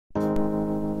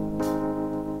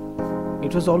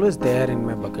It was always there in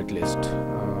my bucket list,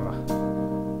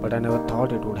 but I never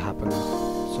thought it would happen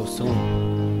so soon.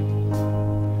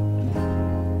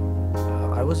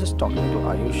 I was just talking to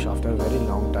Ayush after a very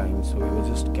long time, so we were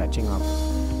just catching up,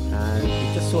 and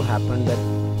it just so happened that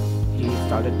he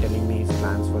started telling me his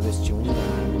plans for this June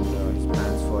and his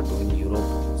plans for doing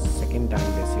Europe second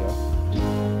time this year.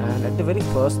 And at the very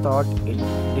first thought, it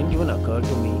didn't even occur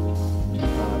to me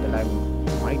that I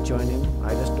might join him.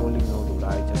 I just told him, no dude,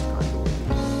 I just can't do it.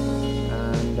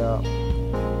 And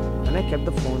when I kept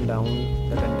the phone down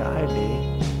that entire day,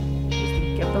 this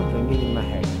thing kept on ringing in my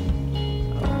head.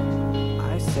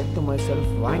 I said to myself,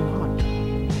 why not?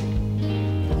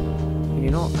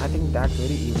 You know, I think that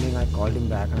very evening I called him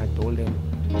back and I told him,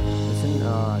 listen,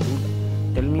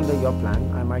 dude, tell me your plan.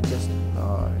 I might just do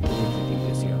everything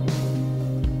this year.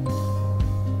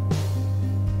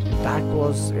 That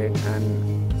was it, and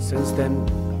since then,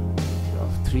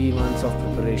 3 months of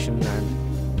preparation, and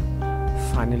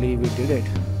finally we did it.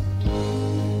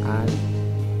 And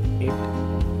it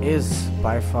is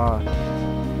by far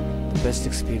the best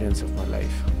experience of my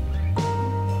life.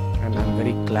 And I'm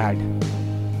very glad,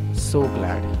 so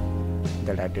glad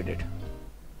that I did it.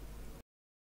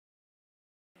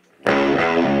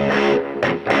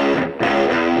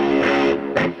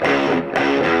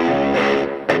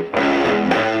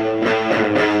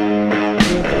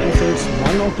 It's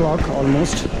 1 o'clock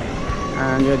almost,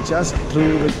 and we are just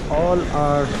through with all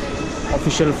our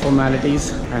official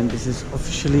formalities, and this is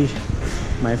officially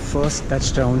my first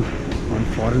touchdown on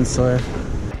foreign soil.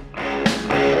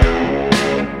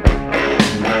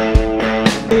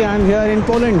 I'm here in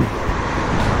Poland.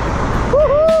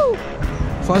 Woohoo!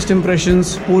 First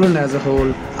impressions, Poland as a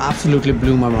whole absolutely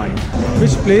blew my mind.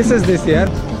 Which place is this here?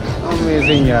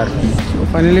 Amazing, yaar. So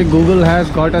finally Google has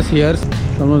got us here.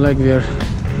 Almost like we are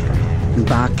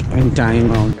back in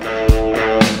time.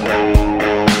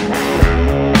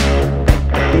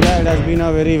 It has been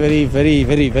a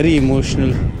very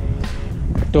emotional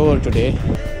tour today.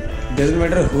 Doesn't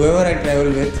matter whoever I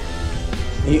travel with,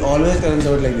 he always turns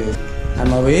out like this.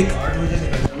 I'm awake,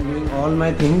 I'm doing all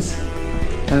my things,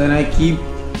 and then I keep,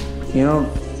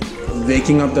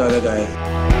 waking up the other guy.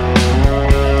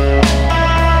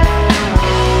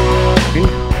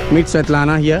 Meet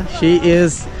Svetlana here. She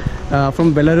is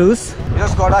from Belarus.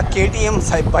 Just got our KTM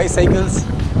bicycles.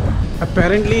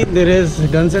 Apparently there is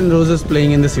Guns N' Roses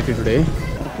playing in the city today.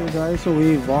 Okay guys, so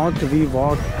we walked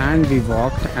and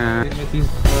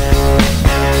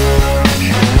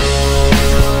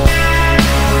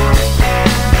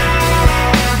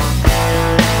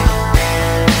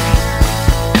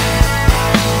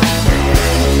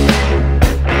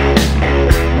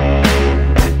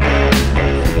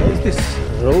this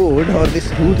road or this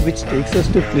route which takes us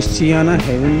to Christiana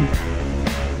Heaven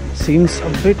seems a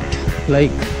bit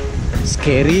like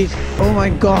scary. Oh my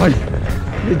god,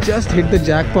 we just hit the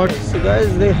jackpot. So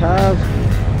guys, they have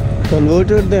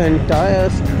converted the entire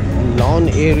lawn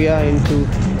area into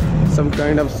some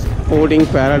kind of sporting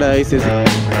paradise.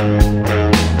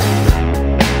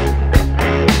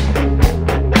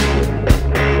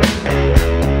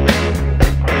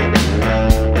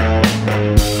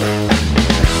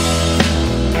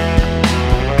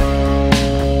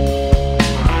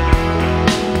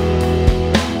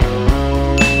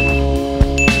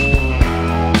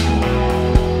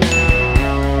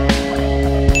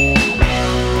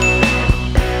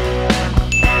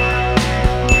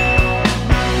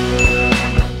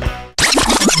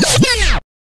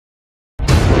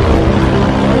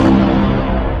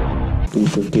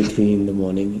 In the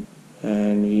morning,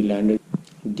 and we landed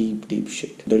deep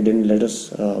shit. They didn't let us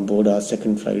board our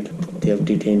second flight. They have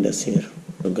detained us here.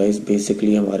 So guys,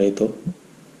 basically हमारे तो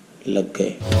लग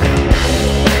गए.